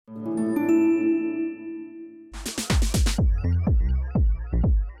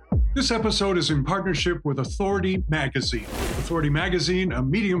This episode is in partnership with Authority Magazine. Authority Magazine, a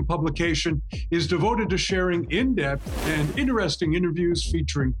Medium publication, is devoted to sharing in-depth and interesting interviews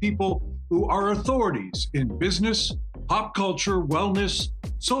featuring people who are authorities in business, pop culture, wellness,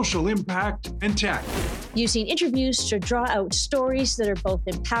 social impact, and tech. Using interviews to draw out stories that are both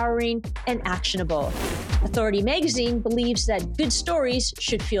empowering and actionable. Authority Magazine believes that good stories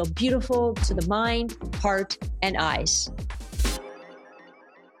should feel beautiful to the mind, heart, and eyes.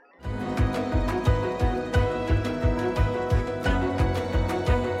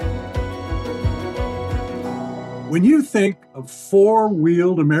 When you think of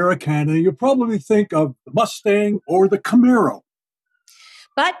four-wheeled Americana, you probably think of the Mustang or the Camaro.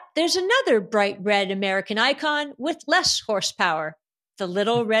 But there's another bright red American icon with less horsepower, the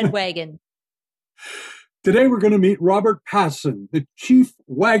Little Red Wagon. Today we're going to meet Robert Pasin, the Chief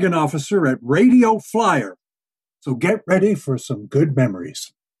Wagon Officer at Radio Flyer. So get ready for some good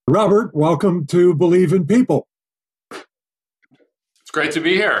memories. Robert, welcome to Believe in People. It's great to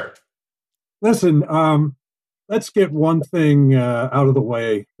be here. Listen, let's get one thing out of the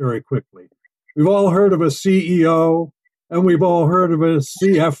way very quickly. We've all heard of a CEO and we've all heard of a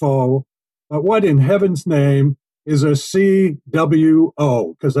CFO, but what in heaven's name is a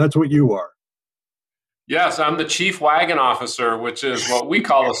CWO? Because that's what you are. Yes, I'm the Chief Wagon Officer, which is what we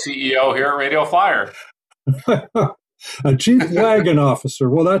call a CEO here at Radio Flyer. A Chief Wagon Officer.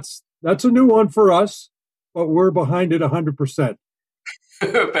 Well, that's a new one for us, but we're behind it 100%.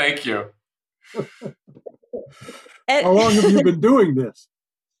 Thank you. How long have you been doing this?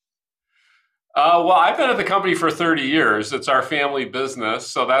 Well, I've been at the company for 30 years. It's our family business,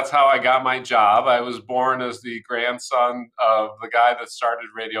 so that's how I got my job. I was born as the grandson of the guy that started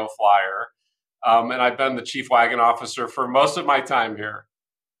Radio Flyer, and I've been the Chief Wagon Officer for most of my time here.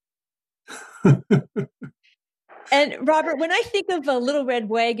 And Robert, when I think of a Little Red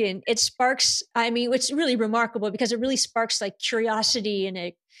Wagon, it sparks, it's really remarkable because it really sparks like curiosity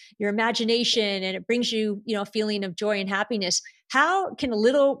and your imagination, and it brings you, a feeling of joy and happiness. How can a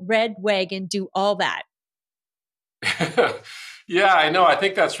Little Red Wagon do all that? Yeah, I know. I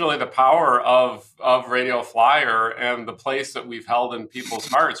think that's really the power of Radio Flyer and the place that we've held in people's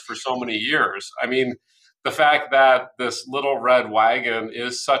hearts for so many years. I mean, the fact that this Little Red Wagon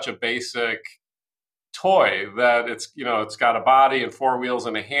is such a basic toy that it's got a body and four wheels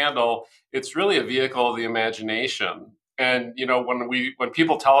and a handle. It's really a vehicle of the imagination. And when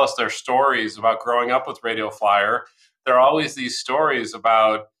people tell us their stories about growing up with Radio Flyer, there are always these stories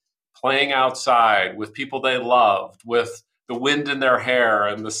about playing outside with people they loved, with the wind in their hair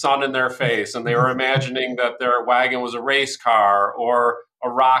and the sun in their face, and they were imagining that their wagon was a race car or a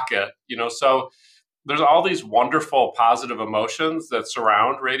rocket. So there's all these wonderful positive emotions that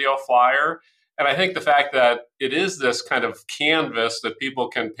surround Radio Flyer. And I think the fact that it is this kind of canvas that people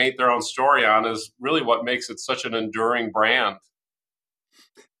can paint their own story on is really what makes it such an enduring brand.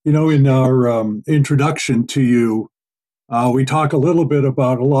 In our introduction to you, we talk a little bit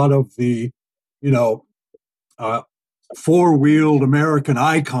about a lot of the, four-wheeled American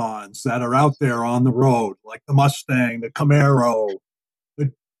icons that are out there on the road, like the Mustang, the Camaro,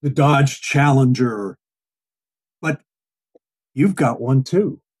 the Dodge Challenger. But you've got one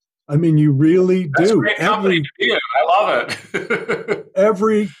too. I mean, you really do. That's a great company to be in. I love it.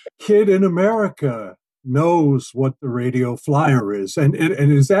 Every kid in America knows what the Radio Flyer is. And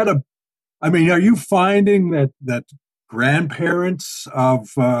is that are you finding that grandparents of,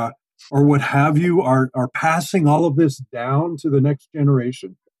 or what have you, are passing all of this down to the next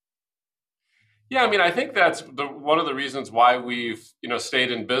generation? Yeah, I think that's one of the reasons why we've,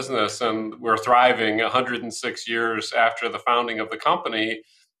 stayed in business and we're thriving 106 years after the founding of the company,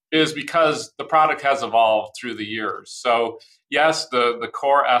 is because the product has evolved through the years. So yes, the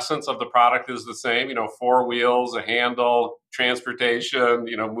core essence of the product is the same, four wheels, a handle, transportation,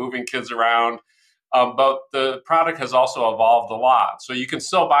 moving kids around. But the product has also evolved a lot. So you can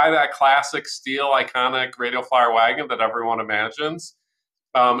still buy that classic steel, iconic Radio Flyer wagon that everyone imagines.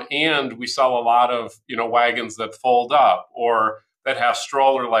 And we sell a lot of, wagons that fold up or that have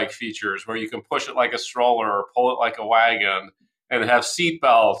stroller-like features where you can push it like a stroller or pull it like a wagon, and have seat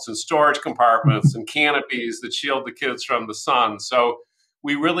belts and storage compartments and canopies that shield the kids from the sun. So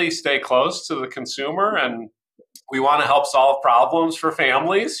we really stay close to the consumer, and we want to help solve problems for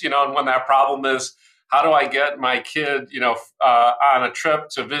families, and when that problem is, how do I get my kid, on a trip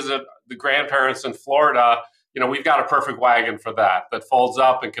to visit the grandparents in Florida? We've got a perfect wagon for that folds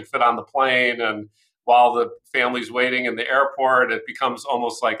up and can fit on the plane. And while the family's waiting in the airport, it becomes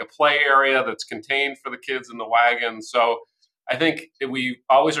almost like a play area that's contained for the kids in the wagon. So I think we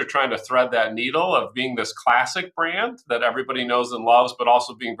always are trying to thread that needle of being this classic brand that everybody knows and loves, but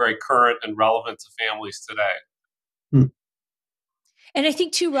also being very current and relevant to families today. Hmm. And I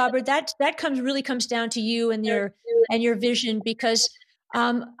think too, Robert, that really comes down to you and your vision, because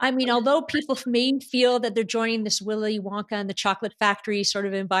I mean, although people may feel that they're joining this Willy Wonka and the Chocolate Factory sort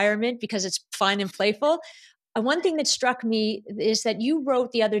of environment because it's fun and playful, one thing that struck me is that you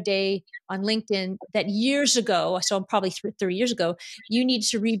wrote the other day on LinkedIn that years ago, so probably 30 years ago, you needed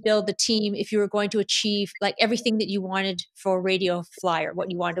to rebuild the team if you were going to achieve like everything that you wanted for Radio Flyer,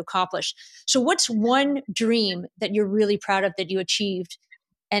 what you wanted to accomplish. So what's one dream that you're really proud of that you achieved,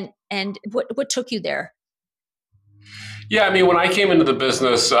 and what took you there? Yeah, I mean, when I came into the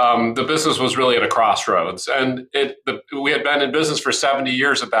business was really at a crossroads, and we had been in business for 70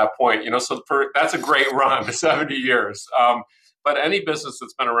 years at that point. So that's a great run, 70 years. But any business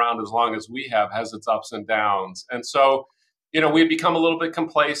that's been around as long as we have has its ups and downs, and so we had become a little bit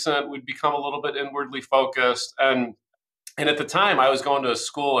complacent. We'd become a little bit inwardly focused, and at the time, I was going to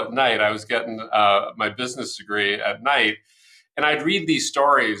school at night. I was getting my business degree at night. And I'd read these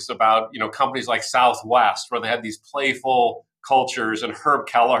stories about, companies like Southwest, where they had these playful cultures, and Herb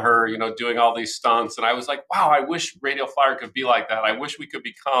Kelleher, doing all these stunts. And I was like, wow, I wish Radio Flyer could be like that. I wish we could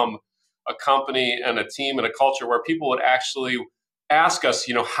become a company and a team and a culture where people would actually ask us,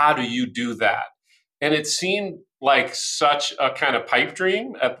 how do you do that? And it seemed like such a kind of pipe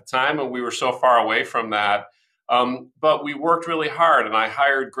dream at the time, and we were so far away from that. But we worked really hard, and I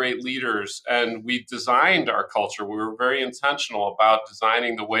hired great leaders, and we designed our culture. We were very intentional about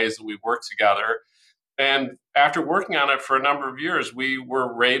designing the ways that we work together. And after working on it for a number of years, we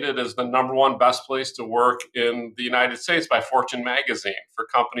were rated as the #1 best place to work in the United States by Fortune magazine for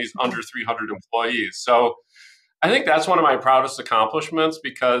companies under 300 employees. So I think that's one of my proudest accomplishments,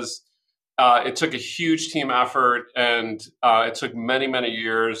 because it took a huge team effort, and it took many, many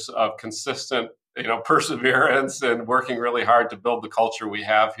years of consistent perseverance and working really hard to build the culture we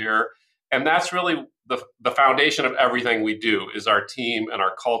have here. And that's really the foundation of everything we do, is our team and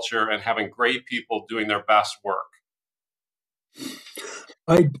our culture and having great people doing their best work.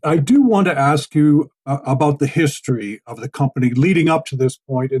 I do want to ask you about the history of the company leading up to this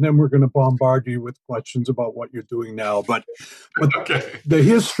point, and then we're going to bombard you with questions about what you're doing now. But Okay. the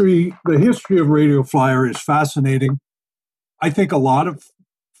history of Radio Flyer is fascinating. I think a lot of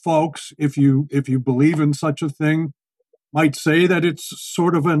folks, if you believe in such a thing, might say that it's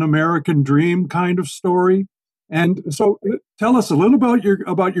sort of an American dream kind of story. And so tell us a little about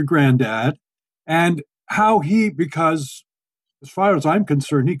your granddad and how because as far as I'm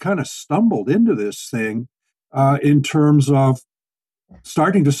concerned, he kind of stumbled into this thing in terms of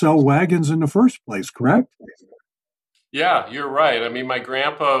starting to sell wagons in the first place, correct? Yeah, you're right. I mean, my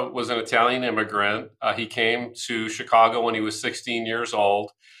grandpa was an Italian immigrant. He came to Chicago when he was 16 years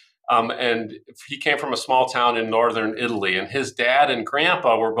old. And he came from a small town in northern Italy, and his dad and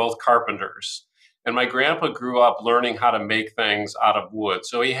grandpa were both carpenters. And my grandpa grew up learning how to make things out of wood.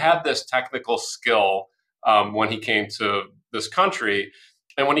 So he had this technical skill when he came to this country.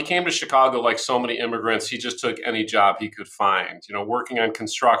 And when he came to Chicago, like so many immigrants, he just took any job he could find, working on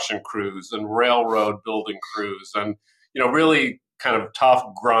construction crews and railroad building crews and, really kind of tough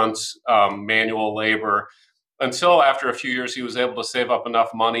grunt manual labor. Until after a few years, he was able to save up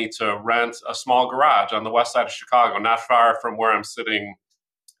enough money to rent a small garage on the west side of Chicago, not far from where I'm sitting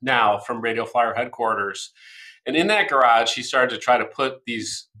now, from Radio Flyer headquarters. And in that garage, he started to try to put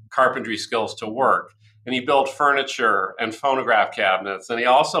these carpentry skills to work. And he built furniture and phonograph cabinets. And he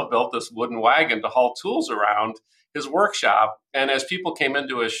also built this wooden wagon to haul tools around his workshop. And as people came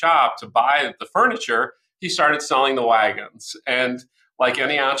into his shop to buy the furniture, he started selling the wagons. And like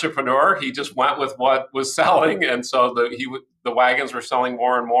any entrepreneur, he just went with what was selling. And so the wagons were selling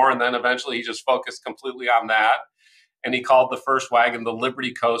more and more. And then eventually he just focused completely on that. And he called the first wagon the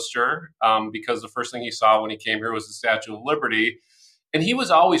Liberty Coaster because the first thing he saw when he came here was the Statue of Liberty. And he was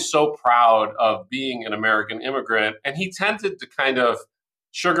always so proud of being an American immigrant. And he tended to kind of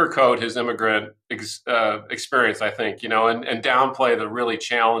sugarcoat his immigrant experience, I think, and downplay the really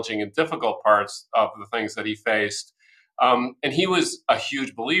challenging and difficult parts of the things that he faced. And he was a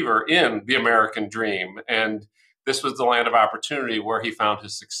huge believer in the American dream. And this was the land of opportunity where he found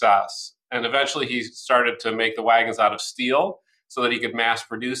his success. And eventually he started to make the wagons out of steel so that he could mass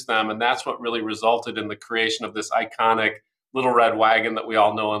produce them. And that's what really resulted in the creation of this iconic Little Red Wagon that we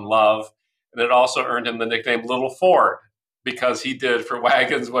all know and love. And it also earned him the nickname Little Ford, because he did for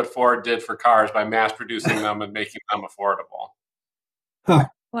wagons what Ford did for cars by mass producing them and making them affordable. Huh.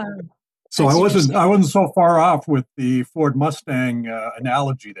 Wow. So I wasn't so far off with the Ford Mustang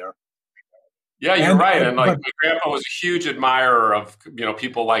analogy there. Yeah, you're right. And like my grandpa was a huge admirer of,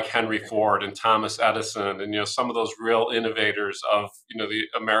 people like Henry Ford and Thomas Edison and, some of those real innovators of, the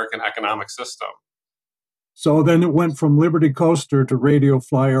American economic system. So then it went from Liberty Coaster to Radio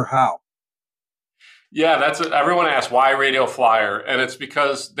Flyer. How? Yeah, everyone asks why Radio Flyer, and it's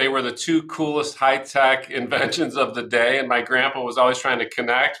because they were the two coolest high-tech inventions of the day, and my grandpa was always trying to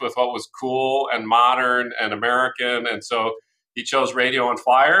connect with what was cool and modern and American, and so he chose radio and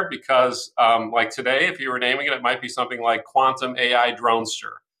flyer because, like today, if you were naming it, it might be something like Quantum AI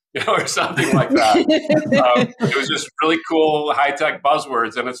Dronester, or something like that. It was just really cool high-tech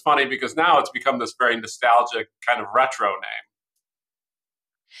buzzwords, and it's funny because now it's become this very nostalgic kind of retro name.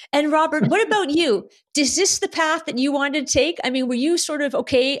 And Robert, what about you? Is this the path that you wanted to take? I mean, were you sort of,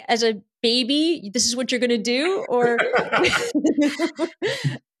 okay, as a baby, this is what you're going to do? Or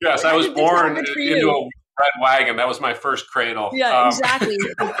Yes, I was born into a red wagon. That was my first cradle. Yeah, exactly.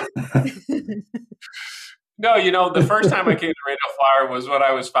 No, the first time I came to Radio Flyer was when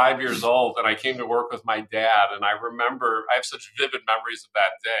I was 5 years old, and I came to work with my dad. And I remember, I have such vivid memories of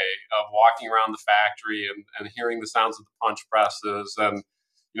that day of walking around the factory and hearing the sounds of the punch presses and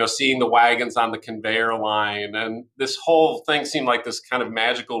seeing the wagons on the conveyor line. And this whole thing seemed like this kind of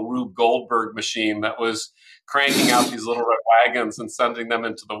magical Rube Goldberg machine that was cranking out these little red wagons and sending them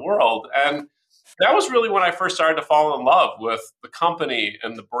into the world. And that was really when I first started to fall in love with the company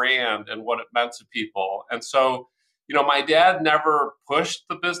and the brand and what it meant to people. And so, my dad never pushed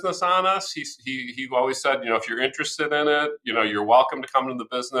the business on us. He always said, if you're interested in it, you're welcome to come to the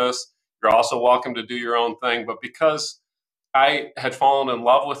business. You're also welcome to do your own thing. But because I had fallen in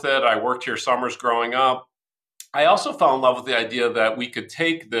love with it, I worked here summers growing up, I also fell in love with the idea that we could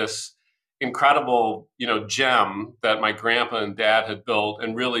take this incredible, gem that my grandpa and dad had built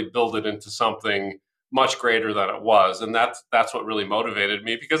and really build it into something much greater than it was. And that's what really motivated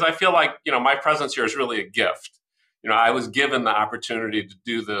me, because I feel like, my presence here is really a gift. I was given the opportunity to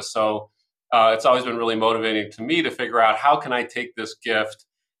do this. So it's always been really motivating to me to figure out how can I take this gift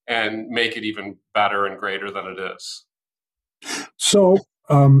and make it even better and greater than it is. So,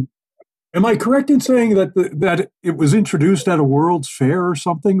 am I correct in saying that it was introduced at a World's Fair or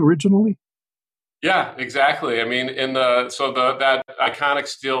something originally? Yeah, exactly. I mean, that iconic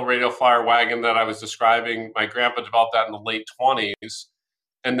steel Radio Flyer wagon that I was describing, my grandpa developed that in the late 1920s,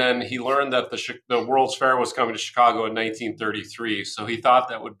 and then he learned that the World's Fair was coming to Chicago in 1933. So he thought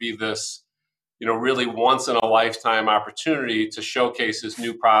that would be this, really once in a lifetime opportunity to showcase his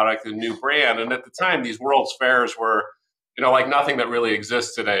new product and new brand. And at the time, these World's Fairs were like nothing that really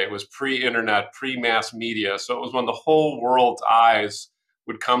exists today. It was pre-internet, pre-mass media. So it was when the whole world's eyes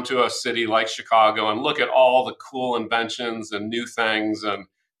would come to a city like Chicago and look at all the cool inventions and new things and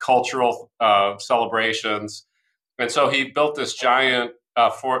cultural celebrations. And so he built this giant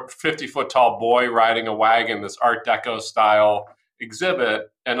 50-foot tall boy riding a wagon, this Art Deco style exhibit.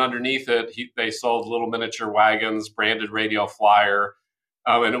 And underneath it, they sold little miniature wagons, branded Radio Flyer.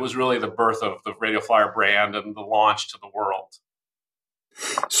 And it was really the birth of the Radio Flyer brand and the launch to the world.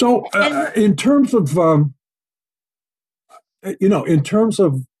 So, in terms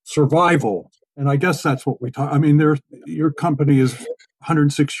of survival, and I guess that's what we talk. I mean, your company is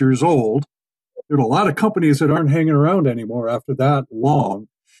 106 years old. There are a lot of companies that aren't hanging around anymore after that long.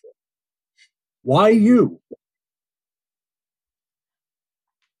 Why you?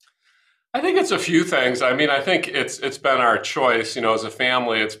 I think it's a few things. I mean, I think it's been our choice, as a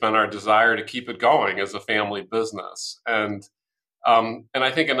family. It's been our desire to keep it going as a family business, and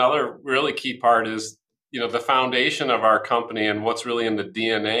I think another really key part is, the foundation of our company and what's really in the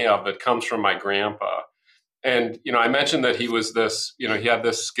DNA of it comes from my grandpa. And I mentioned that he was this, he had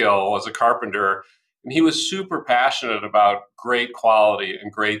this skill as a carpenter, and he was super passionate about great quality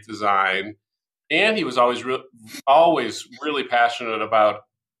and great design, and he was always really passionate about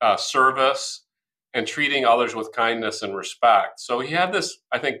service and treating others with kindness and respect. So he had this,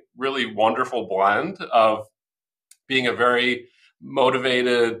 I think, really wonderful blend of being a very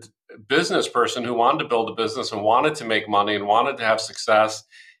motivated business person who wanted to build a business and wanted to make money and wanted to have success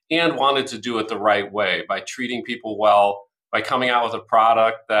and wanted to do it the right way by treating people well, by coming out with a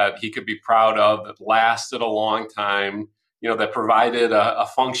product that he could be proud of, that lasted a long time, that provided a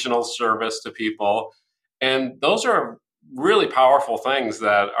functional service to people. And those are really powerful things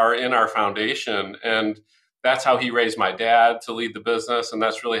that are in our foundation. And that's how he raised my dad to lead the business. And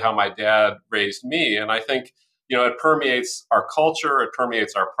that's really how my dad raised me. And I think, it permeates our culture, it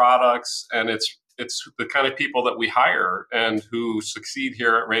permeates our products, and it's the kind of people that we hire and who succeed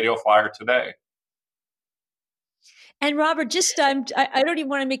here at Radio Flyer today. And Robert, just I don't even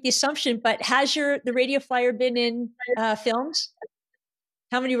want to make the assumption, but has the Radio Flyer been in films?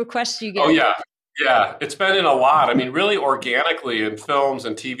 How many requests do you get? Oh yeah, Yeah, it's been in a lot. I mean, really organically in films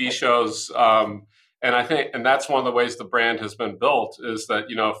and TV shows. And I think, and that's one of the ways the brand has been built is that,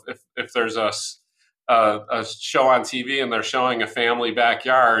 if there's a show on TV and they're showing a family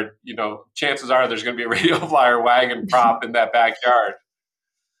backyard, chances are there's going to be a Radio Flyer wagon prop in that backyard.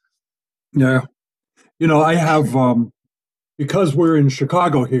 Yeah. I have, because we're in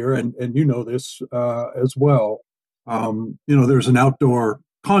Chicago here, and you know this as well, there's an outdoor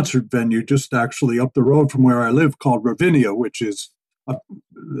concert venue just actually up the road from where I live called Ravinia, which is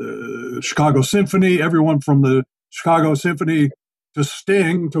the Chicago Symphony, everyone from the Chicago Symphony to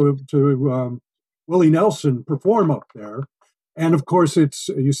Sting to Willie Nelson perform up there. And of course,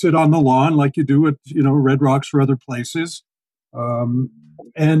 you sit on the lawn like you do at, Red Rocks or other places.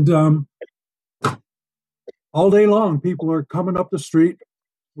 And all day long, people are coming up the street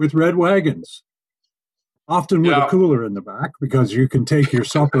with red wagons, often with a cooler in the back because you can take your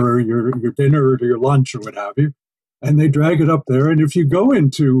supper or your dinner or your lunch or what have you, and they drag it up there. And if you go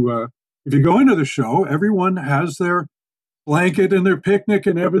into the show, everyone has their blanket and their picnic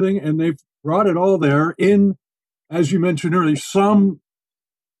and everything, and they've brought it all there in, as you mentioned earlier, some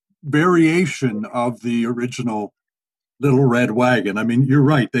variation of the original Little Red Wagon. I mean, you're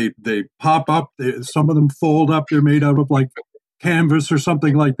right. They pop up. Some of them fold up. They're made out of like canvas or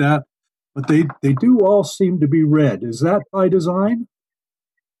something like that. But they do all seem to be red. Is that by design?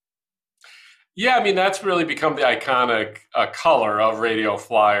 Yeah, I mean, that's really become the iconic color of Radio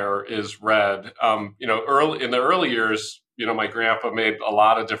Flyer is red. Early in the early years, my grandpa made a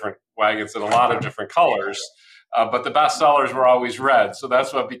lot of different wagons in a lot of different colors, but the best sellers were always red. So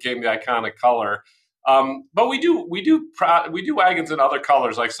that's what became the iconic color. But we do wagons in other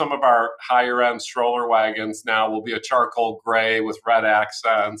colors. Like some of our higher end stroller wagons now will be a charcoal gray with red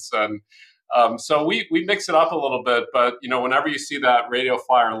accents, and so we mix it up a little bit. But whenever you see that Radio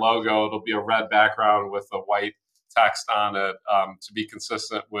Flyer logo, it'll be a red background with a white text on it to be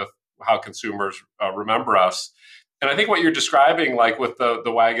consistent with how consumers remember us. And I think what you're describing, like with the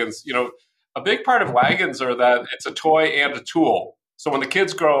wagons, a big part of wagons are that it's a toy and a tool. So when the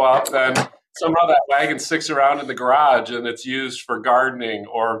kids grow up, then somehow that wagon sticks around in the garage and it's used for gardening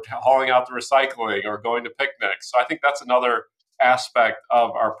or hauling out the recycling or going to picnics. So I think that's another aspect of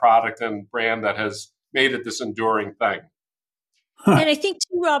our product and brand that has made it this enduring thing. And I think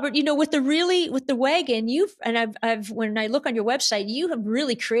too, Robert, with the wagon, I've when I look on your website, you have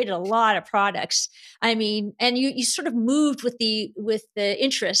really created a lot of products. I mean, and you sort of moved with the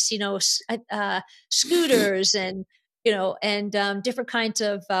interests, scooters and different kinds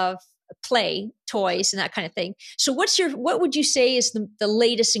of play toys and that kind of thing. So what would you say is the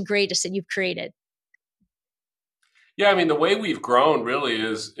latest and greatest that you've created? Yeah, I mean, the way we've grown really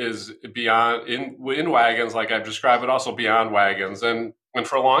is beyond in wagons, like I've described, but also beyond wagons. And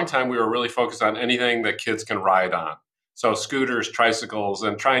for a long time, we were really focused on anything that kids can ride on. So scooters, tricycles,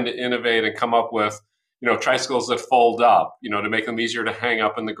 and trying to innovate and come up with, tricycles that fold up, to make them easier to hang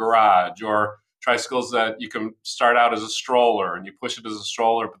up in the garage, or tricycles that you can start out as a stroller and you push it as a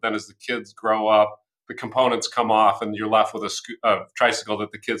stroller, but then as the kids grow up, the components come off and you're left with a tricycle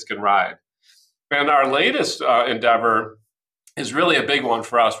that the kids can ride. And our latest endeavor is really a big one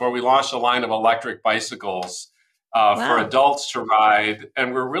for us, where we launched a line of electric bicycles for adults to ride.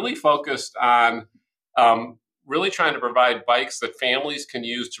 And we're really focused on really trying to provide bikes that families can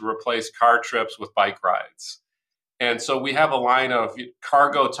use to replace car trips with bike rides. And so we have a line of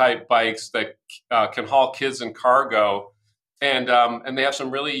cargo type bikes that can haul kids and cargo. And they have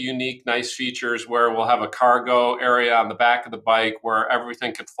some really unique, nice features where we'll have a cargo area on the back of the bike where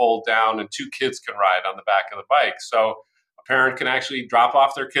everything can fold down and two kids can ride on the back of the bike. So a parent can actually drop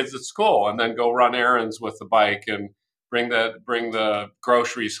off their kids at school and then go run errands with the bike and bring the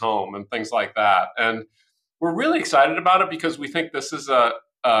groceries home and things like that. And we're really excited about it because we think this is a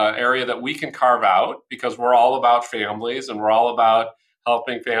area that we can carve out, because we're all about families and we're all about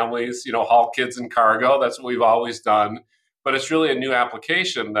helping families, haul kids and cargo. That's what we've always done. But it's really a new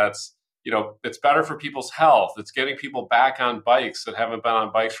application that's, it's better for people's health. It's getting people back on bikes that haven't been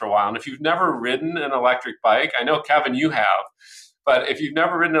on bikes for a while. And if you've never ridden an electric bike, I know, Kevin, you have, but if you've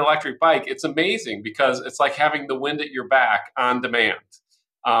never ridden an electric bike, it's amazing because it's like having the wind at your back on demand.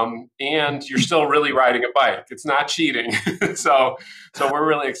 And you're still really riding a bike. It's not cheating. So we're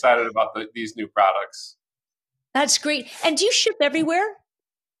really excited about these new products. That's great. And do you ship everywhere?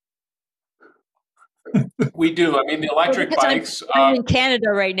 We do. I mean, the electric bikes. I'm in Canada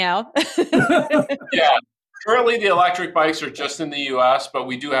right now. Yeah. Currently, the electric bikes are just in the U.S., but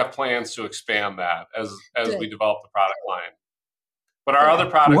we do have plans to expand that as we develop the product line. But our other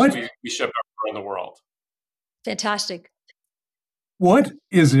products, we ship everywhere in the world. Fantastic. What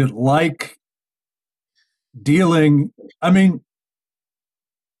is it like dealing. I mean,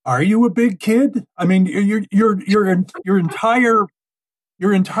 are you a big kid? I mean, your entire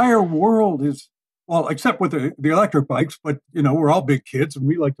world is, well, except with the electric bikes, but we're all big kids and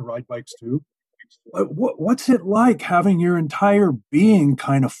we like to ride bikes too. But what's it like having your entire being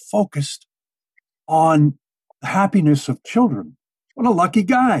kind of focused on the happiness of children? What a lucky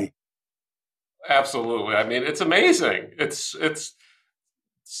guy. Absolutely. I mean, it's amazing. It's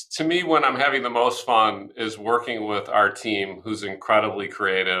to me, when I'm having the most fun is working with our team, who's incredibly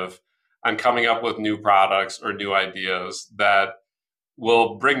creative, on coming up with new products or new ideas that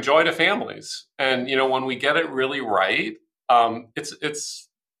will bring joy to families. And when we get it really right, it's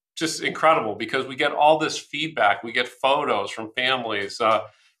just incredible because we get all this feedback. We get photos from families.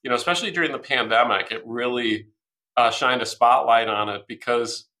 Especially during the pandemic, it really shined a spotlight on it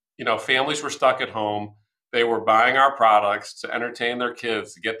because families were stuck at home. They were buying our products to entertain their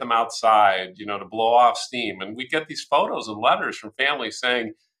kids, to get them outside, to blow off steam. And we get these photos and letters from families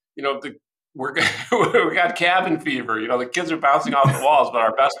saying, we got cabin fever. The kids are bouncing off the walls, but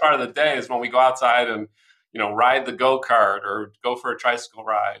our best part of the day is when we go outside and, ride the go-kart or go for a tricycle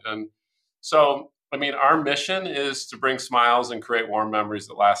ride. And so, I mean, our mission is to bring smiles and create warm memories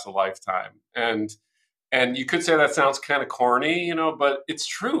that last a lifetime. And you could say that sounds kind of corny, but it's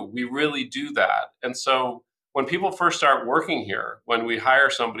true. We really do that. And so when people first start working here, when we hire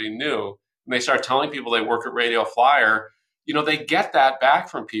somebody new and they start telling people they work at Radio Flyer, they get that back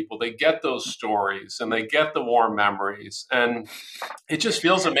from people. They get those stories and they get the warm memories. And it just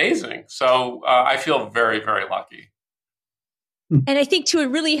feels amazing. So I feel very, very lucky. And I think too, it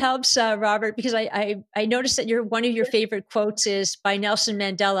really helps, Robert, because I noticed that one of your favorite quotes is by Nelson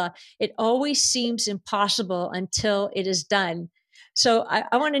Mandela. It always seems impossible until it is done. So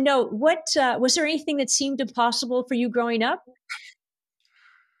I want to know, was there anything that seemed impossible for you growing up?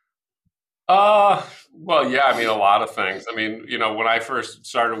 Well, yeah, I mean, a lot of things. I mean, when I first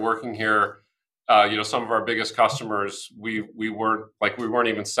started working here, some of our biggest customers, we weren't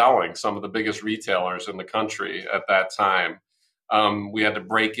even selling some of the biggest retailers in the country at that time. We had to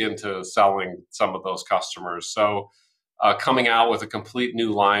break into selling some of those customers. So coming out with a complete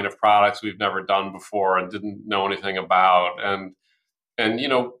new line of products we've never done before and didn't know anything about. And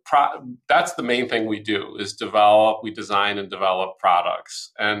that's the main thing we do is we design and develop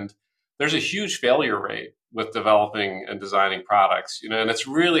products. And there's a huge failure rate with developing and designing products, and it's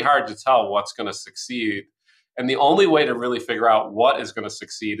really hard to tell what's going to succeed. And the only way to really figure out what is going to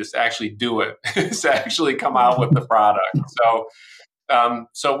succeed is to actually do it, is to actually come out with the product.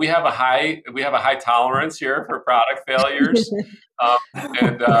 So we have a high tolerance here for product failures,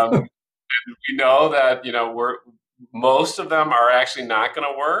 and we know that most of them are actually not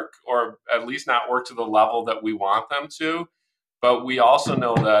going to work, or at least not work to the level that we want them to. But we also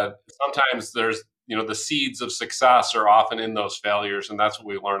know that sometimes there's the seeds of success are often in those failures, and that's what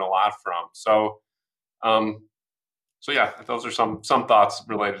we learn a lot from. So yeah, those are some thoughts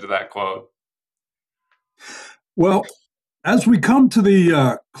related to that quote. Well, as we come to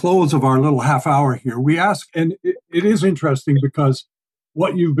the close of our little half hour here, we ask, and it is interesting because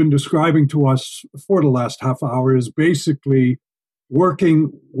what you've been describing to us for the last half hour is basically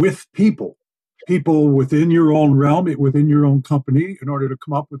working with people within your own realm, within your own company, in order to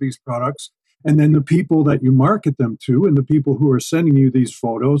come up with these products, and then the people that you market them to, and the people who are sending you these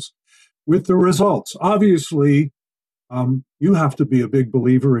photos with the results. Obviously, you have to be a big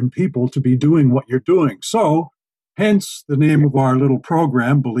believer in people to be doing what you're doing. So, hence the name of our little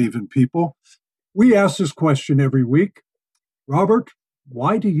program, Believe in People. We ask this question every week. Robert,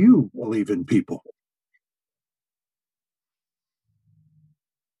 why do you believe in people?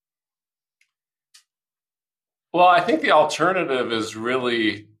 Well, I think the alternative is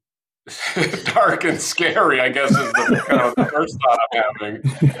really dark and scary, I guess, is the first thought I'm having.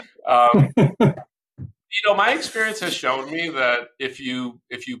 My experience has shown me that if you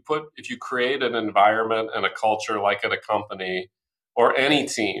create an environment and a culture like at a company or any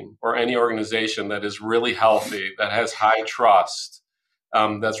team or any organization that is really healthy, that has high trust,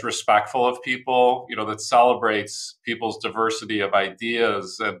 that's respectful of people, that celebrates people's diversity of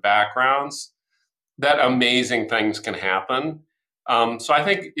ideas and backgrounds, that amazing things can happen. So I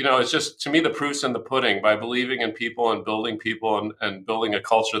think, it's just, to me, the proof's in the pudding. By believing in people and building people and building a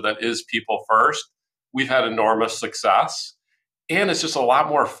culture that is people first, we've had enormous success. And it's just a lot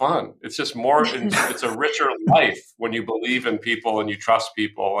more fun. It's just it's a richer life when you believe in people and you trust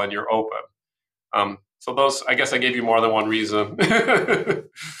people and you're open. So those, I guess I gave you more than one reason.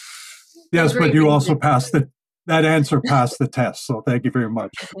 Yes, but you also passed that answer passed the test. So thank you very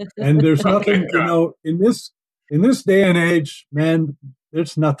much. And there's nothing, in this day and age, man,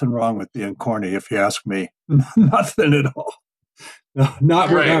 there's nothing wrong with being corny, if you ask me. Nothing at all.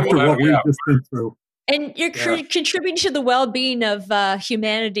 Not after what we've just been through. And you're contributing to the well-being of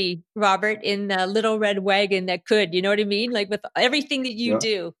humanity, Robert, in the Little Red Wagon that could, you know what I mean? Like with everything that you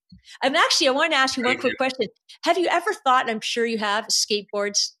do. Actually, I want to ask you one quick question. Have you ever thought, I'm sure you have,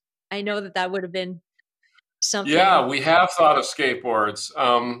 skateboards? I know that would have been something. Yeah, we have thought of skateboards.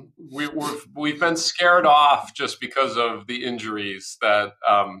 We've been scared off just because of the injuries that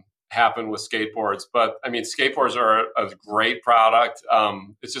happen with skateboards. But I mean, skateboards are a great product.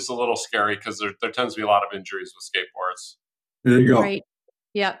 It's just a little scary because there tends to be a lot of injuries with skateboards. There you go. Right.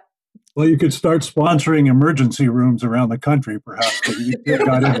 Yeah. Well, you could start sponsoring emergency rooms around the country, perhaps. But you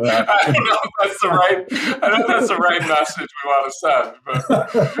got into that. I know that's the right message we want to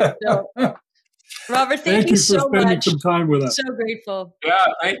send. But. Robert, thank you so much. Thank you for spending some time with us. So grateful. Yeah,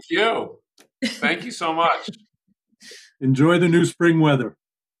 thank you. Thank you so much. Enjoy the new spring weather.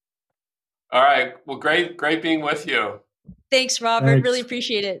 All right. Well, great being with you. Thanks, Robert. Thanks. Really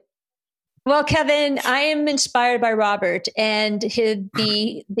appreciate it. Well, Kevin, I am inspired by Robert and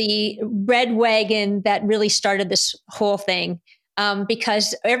the Red Wagon that really started this whole thing.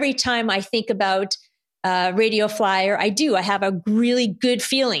 Because every time I think about Radio Flyer, I have a really good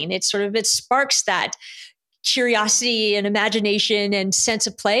feeling. It sparks that curiosity and imagination and sense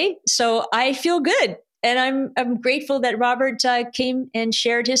of play. So I feel good, and I'm grateful that Robert came and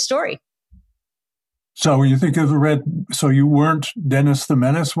shared his story. So you think of so you weren't Dennis the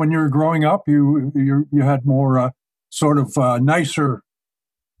Menace when you were growing up? You had more nicer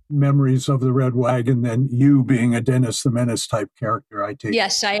memories of the Red Wagon than you being a Dennis the Menace type character, I take.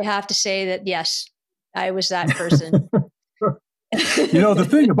 Yes, I have to say that, yes, I was that person. The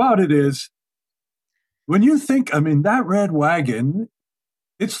thing about it is, when you think, that Red Wagon,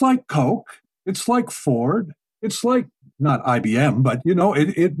 it's like Coke, it's like Ford, it's like, not IBM, but,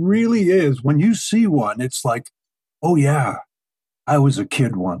 it really is. When you see one, it's like, oh, yeah, I was a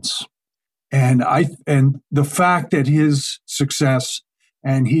kid once. And the fact that his success,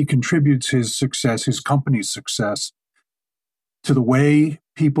 and he contributes his success, his company's success, to the way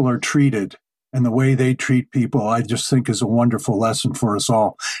people are treated and the way they treat people, I just think is a wonderful lesson for us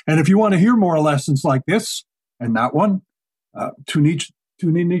all. And if you want to hear more lessons like this and that one, tune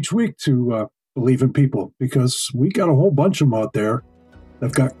in each week to Believe in People, because we got a whole bunch of them out there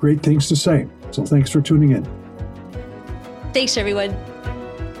that've got great things to say. So thanks for tuning in. Thanks, everyone.